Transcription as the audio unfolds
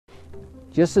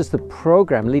Just as the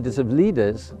program, Leaders of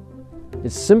Leaders,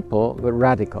 is simple but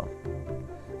radical.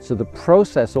 So the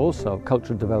process also of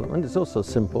cultural development is also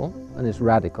simple and it's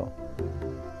radical.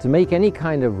 To make any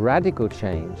kind of radical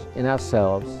change in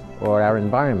ourselves or our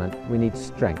environment, we need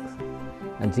strength.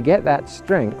 And to get that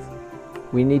strength,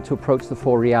 we need to approach the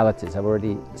four realities I've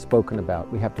already spoken about.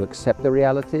 We have to accept the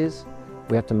realities,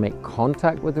 we have to make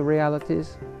contact with the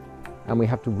realities, and we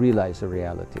have to realize the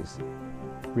realities.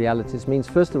 Realities means,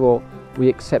 first of all, we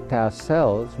accept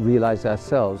ourselves, realize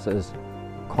ourselves as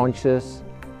conscious,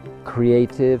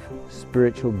 creative,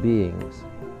 spiritual beings.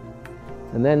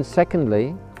 And then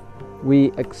secondly,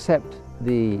 we accept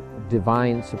the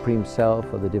divine supreme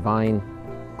self or the divine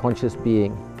conscious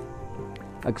being,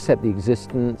 accept the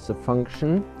existence of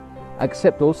function,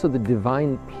 accept also the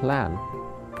divine plan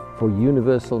for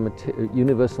universal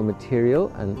material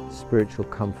and spiritual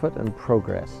comfort and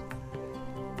progress.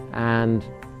 And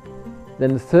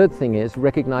then the third thing is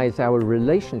recognize our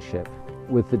relationship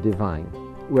with the divine.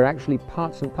 We're actually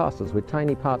parts and parcels, we're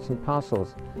tiny parts and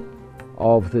parcels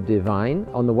of the divine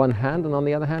on the one hand, and on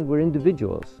the other hand we're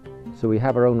individuals. So we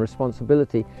have our own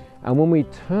responsibility, and when we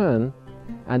turn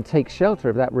and take shelter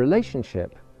of that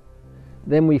relationship,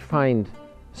 then we find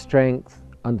strength,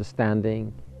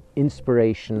 understanding,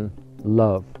 inspiration,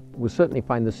 love. We'll certainly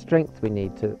find the strength we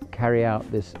need to carry out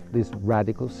this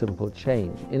radical, simple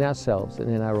change in ourselves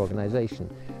and in our organization.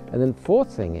 And then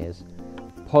fourth thing is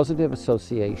positive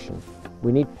association.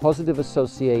 We need positive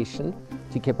association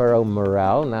to keep our own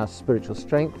morale and our spiritual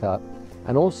strength up.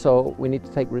 And also we need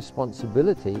to take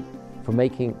responsibility for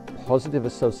making positive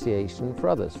association for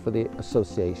others, for the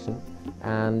association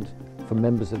and for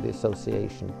members of the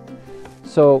association.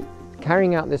 So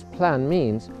carrying out this plan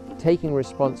means taking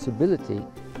responsibility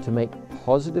to make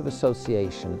positive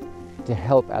association to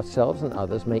help ourselves and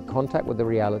others make contact with the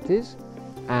realities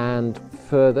and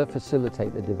further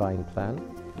facilitate the divine plan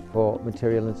for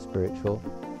material and spiritual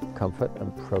comfort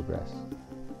and progress.